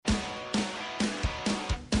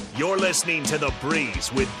You're listening to The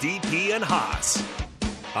Breeze with DP and Haas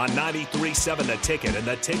on 93.7 The Ticket and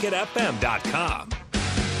theticketfm.com.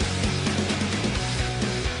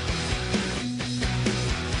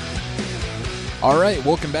 All right,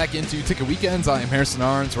 welcome back into Ticket Weekends. I am Harrison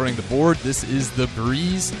Arns running the board. This is The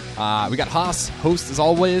Breeze. We got Haas, host as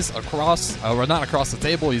always, not across the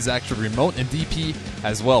table. He's actually remote, and DP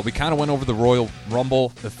as well. We kind of went over the Royal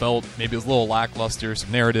Rumble. It felt maybe it was a little lackluster,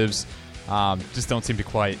 some narratives just don't seem to be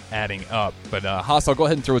quite adding up. But Haas, I'll go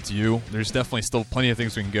ahead and throw it to you. There's definitely still plenty of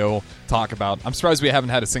things we can go talk about. I'm surprised we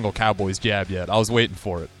haven't had a single Cowboys jab yet. I was waiting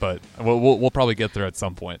for it, but we'll probably get there at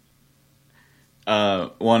some point.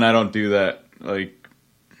 One, I don't do that. Like,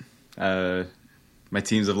 my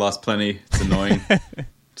teams have lost plenty. It's annoying.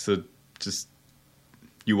 So just,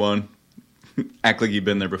 you won. Act like you've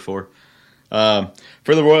been there before. For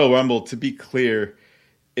the Royal Rumble, to be clear,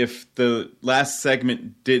 if the last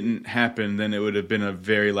segment didn't happen, then it would have been a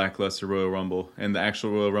very lackluster Royal Rumble, and the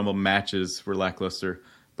actual Royal Rumble matches were lackluster.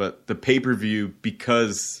 But the pay-per-view,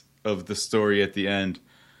 because of the story at the end,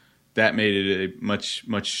 that made it a much,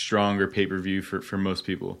 much stronger pay-per-view for most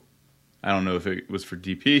people. I don't know if it was for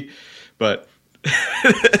DP, but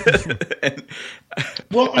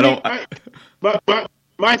But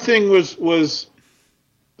my thing was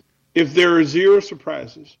if there are zero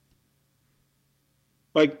surprises,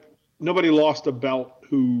 like nobody lost a belt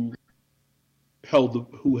who held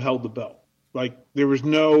the belt. Like there was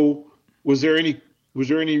there any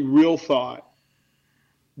real thought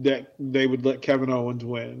that they would let Kevin Owens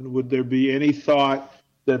win? Would there be any thought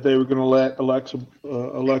that they were going to let Alexa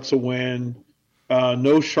win?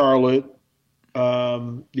 No Charlotte.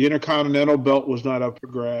 The Intercontinental belt was not up for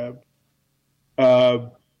grab. I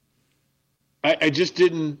just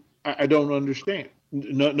didn't. I don't understand.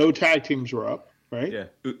 No tag teams were up, right? Yeah,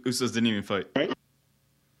 Usos didn't even fight.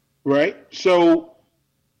 Right. So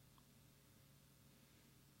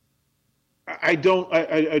I don't.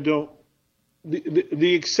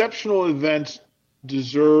 The exceptional events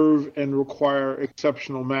deserve and require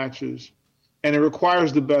exceptional matches, and it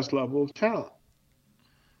requires the best level of talent.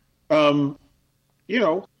 In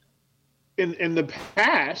the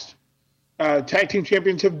past, tag team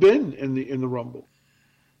champions have been in the Rumble.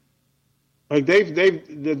 Like that's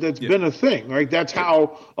been a thing. Right? That's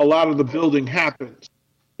how a lot of the building happens,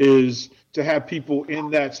 is to have people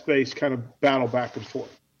in that space kind of battle back and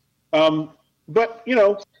forth. But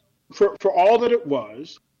for all that it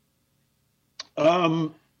was, I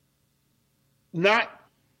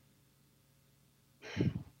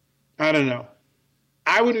don't know.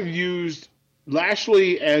 I would have used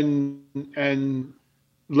Lashley and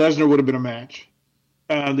Lesnar would have been a match.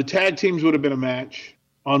 The tag teams would have been a match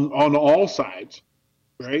on all sides,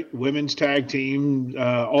 right? Women's tag team,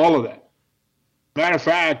 all of that. Matter of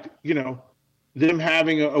fact, them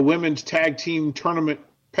having a women's tag team tournament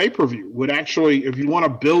pay-per-view would actually, if you want to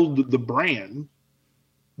build the brand,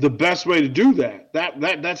 the best way to do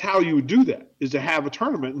that's how you would do that, is to have a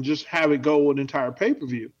tournament and just have it go an entire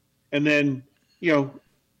pay-per-view. And then,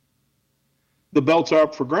 the belts are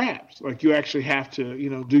up for grabs. Like you actually have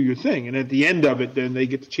to, do your thing. And at the end of it, then they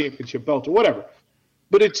get the championship belt or whatever.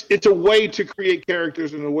 But it's a way to create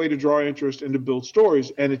characters and a way to draw interest and to build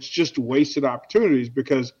stories. And it's just wasted opportunities,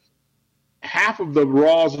 because half of the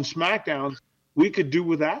Raws and SmackDowns we could do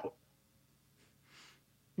without.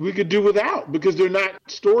 Because they're not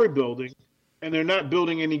story building and they're not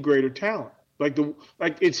building any greater talent. Like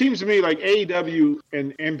it seems to me like AEW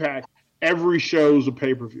and Impact, every show's a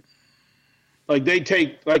pay-per-view. Like they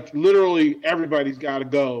take, like literally everybody's got to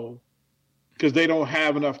go because they don't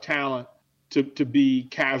have enough talent to be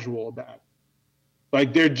casual about it.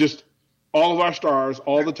 Like they're just all of our stars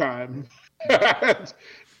all the time.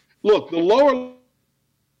 Look, the lower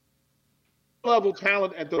level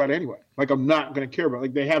talent at the right anyway. Like I'm not going to care about.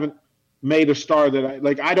 Like they haven't made a star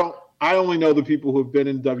that I only know the people who have been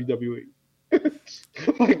in WWE.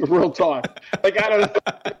 Like real talk. Like I don't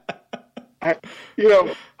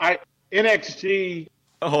know. NXT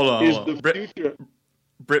is the future.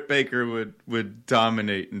 Britt Baker would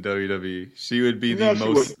dominate in WWE. She would be the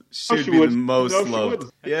most. She'd be the most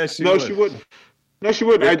loved. Yeah, she would. She wouldn't. No, she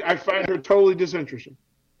wouldn't. I find her totally disinteresting.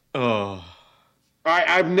 Oh.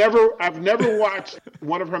 I've never watched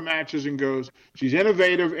one of her matches and goes, she's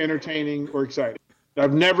innovative, entertaining, or exciting.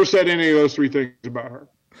 I've never said any of those three things about her.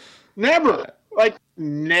 Never. Like,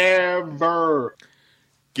 never.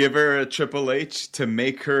 Give her a Triple H to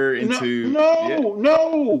make her into...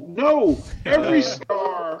 No. Every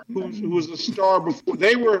star who was a star before...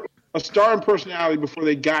 They were a star in personality before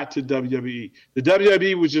they got to WWE. The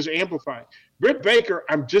WWE was just amplifying. Britt Baker,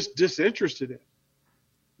 I'm just disinterested in.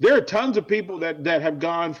 There are tons of people that have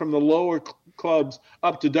gone from the lower clubs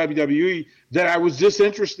up to WWE that I was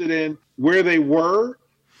disinterested in where they were,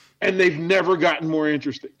 and they've never gotten more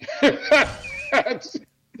interesting.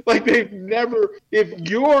 Like they've never.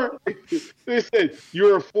 They said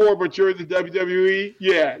you're a 4, but you're in the WWE.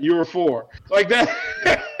 Yeah, you're a 4. Like that.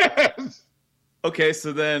 Okay,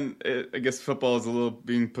 so then I guess football is a little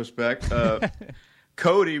being pushed back.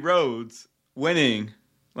 Cody Rhodes winning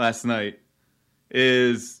last night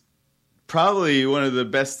is probably one of the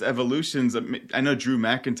best evolutions. I know Drew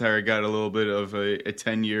McIntyre got a little bit of a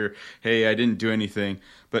 10-year, hey, I didn't do anything.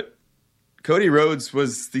 But Cody Rhodes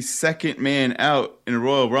was the second man out in a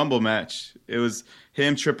Royal Rumble match. It was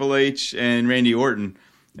him, Triple H, and Randy Orton.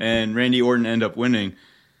 And Randy Orton ended up winning.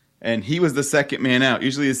 And he was the second man out.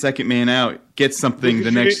 Usually the second man out gets something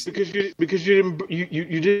because you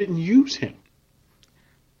didn't use him.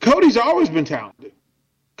 Cody's always been talented.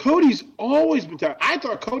 I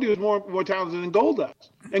thought Cody was more talented than Goldust.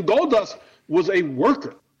 And Goldust was a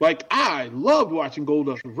worker. Like, I loved watching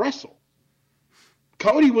Goldust wrestle.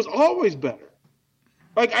 Cody was always better.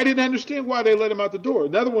 Like, I didn't understand why they let him out the door.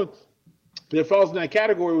 Another one that falls in that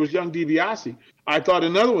category was young DiBiase. I thought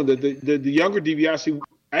another one that the younger DiBiase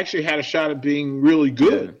actually had a shot at being really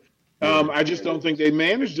good. Yeah. I just don't think they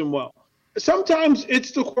managed him well. Sometimes it's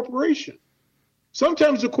the corporation.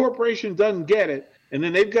 Sometimes the corporation doesn't get it, and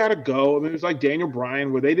then they've got to go. I mean, it's like Daniel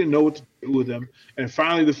Bryan, where they didn't know what to do with him. And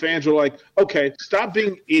finally the fans were like, okay, stop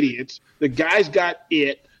being idiots. The guy's got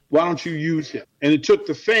it. Why don't you use him? And it took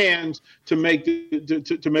the fans to make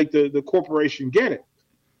the corporation get it.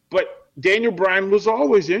 But Daniel Bryan was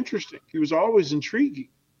always interesting. He was always intriguing.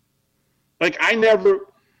 Like,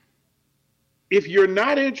 if you're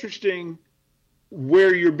not interesting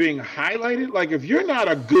where you're being highlighted, like if you're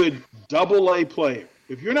not a good AA player,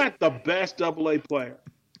 if you're not the best AA player,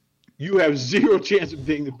 you have zero chance of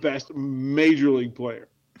being the best major league player.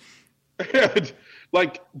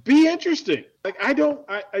 Like, be interesting. Like,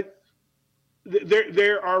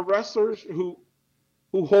 there are wrestlers who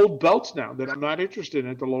hold belts now that I'm not interested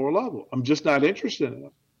in at the lower level. I'm just not interested in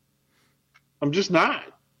them. I'm just not.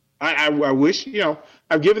 I wish,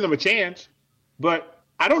 I've given them a chance, but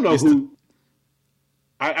I don't know who.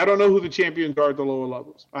 I don't know who the champions are at the lower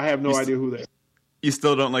levels. I have no idea who they are. You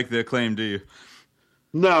still don't like the Acclaim, do you?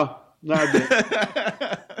 No, not a bit.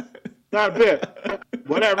 Not a bit.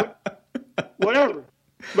 Whatever.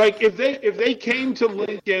 Like, if they came to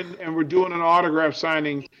Lincoln and were doing an autograph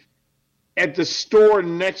signing at the store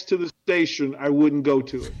next to the station, I wouldn't go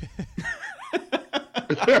to it.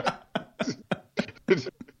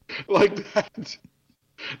 Like that.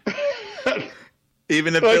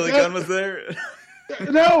 Even if Billy Gunn was there?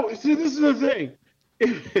 No, see, this is the thing.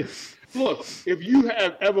 Look, if you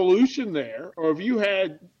have Evolution there, or if you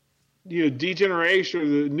had, Degeneration or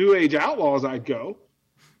the New Age Outlaws, I'd go.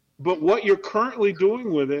 But what you're currently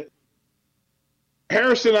doing with it,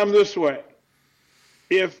 Harrison, I'm this way.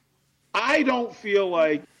 If I don't feel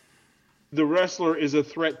like the wrestler is a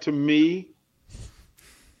threat to me,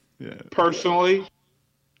 personally,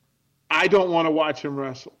 I don't want to watch him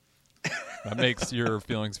wrestle. That makes your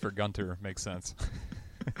feelings for Gunter make sense.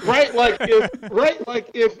 Right? Like,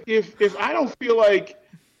 if I don't feel like,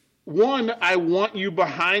 one, I want you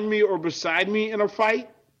behind me or beside me in a fight,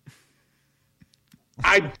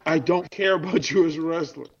 I don't care about you as a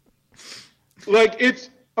wrestler. Like, it's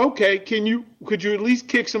okay. Could you at least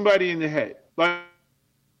kick somebody in the head? Like,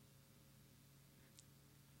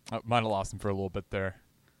 I might have lost him for a little bit there.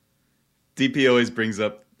 DP always brings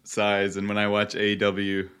up size, and when I watch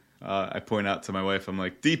AEW, I point out to my wife, I'm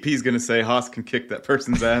like, DP's going to say Haas can kick that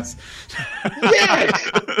person's ass.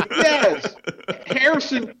 Yes.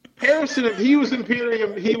 Harrison, if he was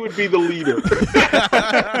Imperium, he would be the leader.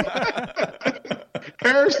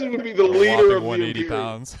 Harrison would be the leader of the 180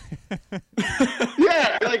 pounds.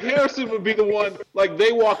 Yeah, like Harrison would be the one, like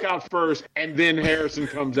they walk out first, and then Harrison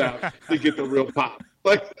comes out to get the real pop.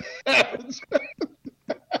 Like,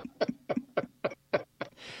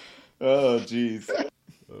 oh, jeez.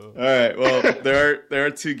 All right. Well, there are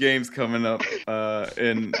 2 games coming up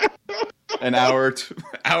in an hour,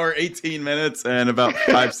 18 minutes, and about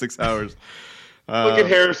 5-6 hours. Look at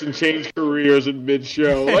Harrison change careers in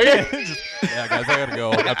mid-show. Yeah, guys, I gotta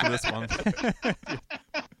go after this one.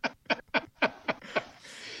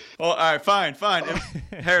 Well, all right, fine.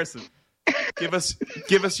 Harrison, give us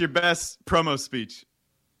your best promo speech.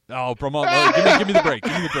 Oh, promo! No, give me the break.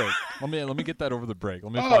 Give me the break. Let me get that over the break.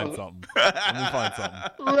 Let me find something.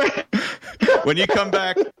 When you come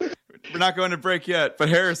back, we're not going to break yet, but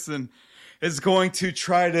Harrison is going to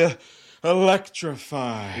try to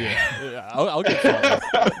Electrify. Yeah, I'll get that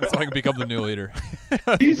so I can become the new leader.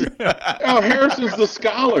 Harrison's the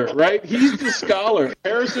scholar, right? He's the scholar.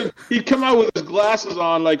 Harrison, he'd come out with his glasses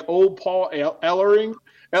on like old Paul Ellering.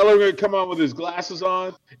 Ellering would come out with his glasses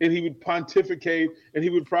on, and he would pontificate, and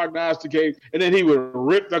he would prognosticate, and then he would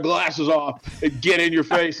rip the glasses off and get in your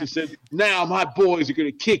face and said, now my boys are going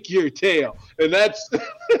to kick your tail. And that's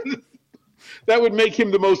that would make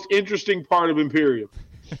him the most interesting part of Imperium.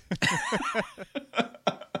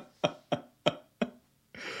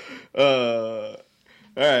 All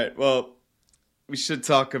right. Well, we should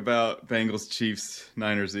talk about Bengals, Chiefs,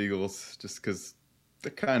 Niners, Eagles, just because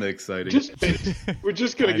they're kind of exciting. Just picks. We're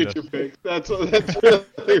just gonna get your picks. That's really.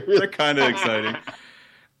 They're kind of exciting.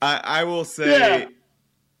 I will say,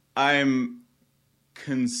 I'm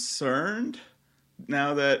concerned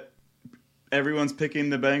now that everyone's picking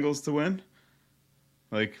the Bengals to win.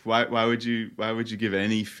 Like, why would you give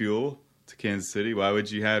any fuel to Kansas City? Why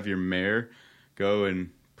would you have your mayor go and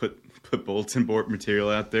put bulletin board material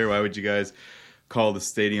out there? Why would you guys call the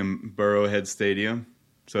stadium Burrowhead Stadium?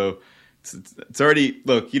 So it's already,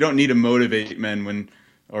 look, you don't need to motivate men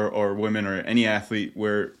or women or any athlete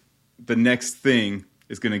where the next thing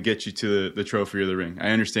is going to get you to the trophy or the ring. I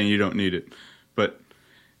understand you don't need it, but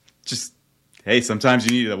just, hey, sometimes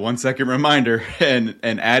you need a 1 second reminder, and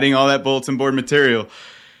adding all that bulletin board material.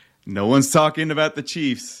 No one's talking about the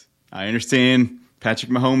Chiefs. I understand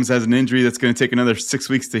Patrick Mahomes has an injury that's going to take another 6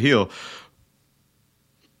 weeks to heal,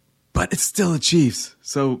 but it's still the Chiefs.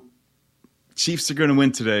 So Chiefs are going to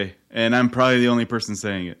win today, and I'm probably the only person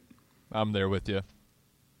saying it. I'm there with you.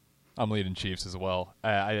 I'm leading Chiefs as well.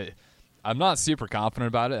 I'm not super confident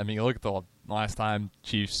about it. I mean, you look at the last time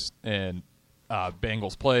Chiefs and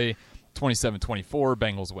Bengals play, 27-24,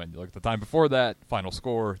 Bengals win. You look at the time before that, final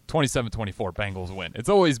score, 27-24, Bengals win. It's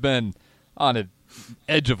always been on an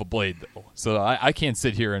edge of a blade, though. So I can't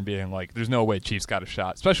sit here and be like, there's no way Chiefs got a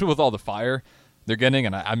shot, especially with all the fire they're getting.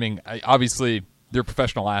 And I mean, obviously, they're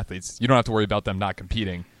professional athletes. You don't have to worry about them not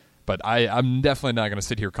competing. But I'm definitely not going to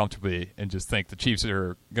sit here comfortably and just think the Chiefs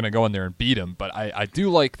are going to go in there and beat them. But I do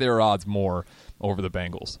like their odds more over the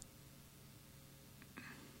Bengals.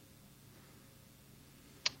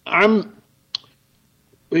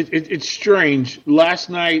 It's strange. Last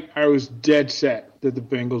night I was dead set that the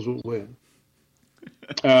Bengals would win.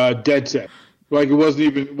 Dead set. Like it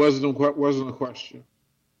wasn't a question.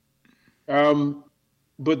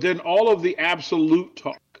 But then all of the absolute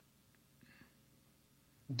talk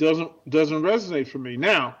doesn't resonate for me.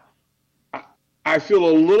 Now, I feel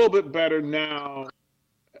a little bit better now.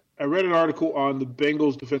 I read an article on the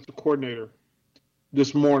Bengals defensive coordinator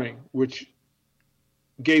this morning, which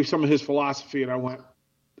gave some of his philosophy, and I went,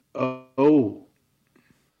 oh,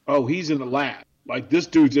 he's in the lab. Like, this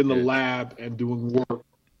dude's in the lab and doing work.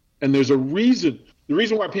 And there's a reason. The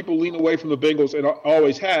reason why people lean away from the Bengals, and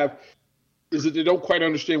always have, is that they don't quite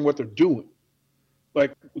understand what they're doing.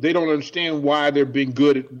 Like, they don't understand why they're being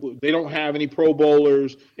good. They don't have any Pro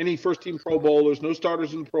Bowlers, any first-team Pro Bowlers, no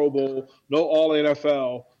starters in the Pro Bowl, no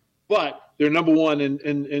All-NFL. But they're number one and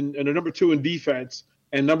they're number two in defense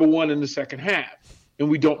and number one in the second half. And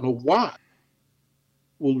we don't know why.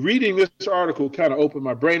 Well, reading this article kind of opened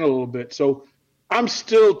my brain a little bit. So I'm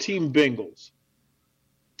still Team Bengals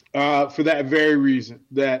for that very reason,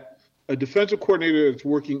 that a defensive coordinator that's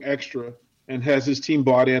working extra and has his team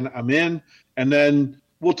bought in, I'm in. And then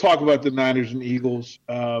we'll talk about the Niners and Eagles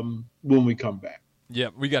when we come back. Yeah,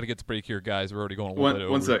 we got to get to break here, guys. We're already going a little bit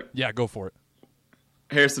over. 1 sec. Yeah, go for it.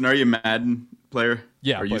 Harrison, are you a Madden player?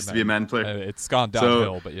 Yeah. Or used to be a Madden player? It's gone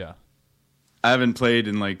downhill, but yeah. I haven't played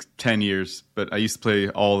in like 10 years, but I used to play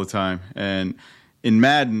all the time. And in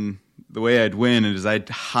Madden, the way I'd win is I'd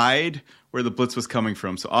hide where the blitz was coming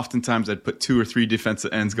from. So oftentimes I'd put 2 or 3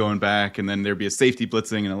 defensive ends going back, and then there'd be a safety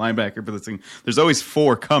blitzing and a linebacker blitzing. There's always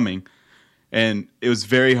 4 coming. And it was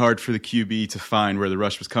very hard for the QB to find where the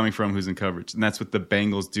rush was coming from, who's in coverage. And that's what the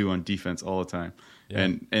Bengals do on defense all the time. Yeah.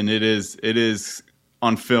 And it is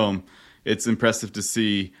on film, it's impressive to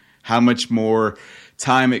see how much more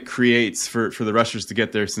time it creates for the rushers to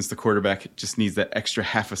get there, since the quarterback just needs that extra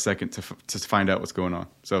half a second to find out what's going on.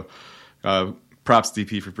 So props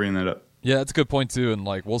DP for bringing that up. Yeah, that's a good point too. And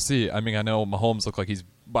like, we'll see. I mean, I know Mahomes looked like he's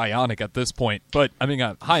bionic at this point, but I mean,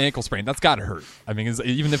 a high ankle sprain, that's got to hurt. I mean,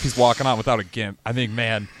 even if he's walking on without a gimp, I think,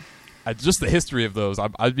 man, just the history of those,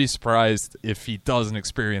 I'd be surprised if he doesn't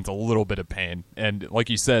experience a little bit of pain. And like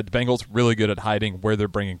you said, the Bengals really good at hiding where they're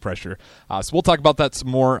bringing pressure. So we'll talk about that some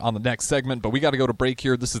more on the next segment, but we got to go to break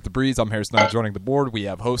here. This is The Breeze. I'm Harrison, joining the board. We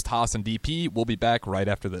have host Haas and DP. We'll be back right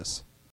after this.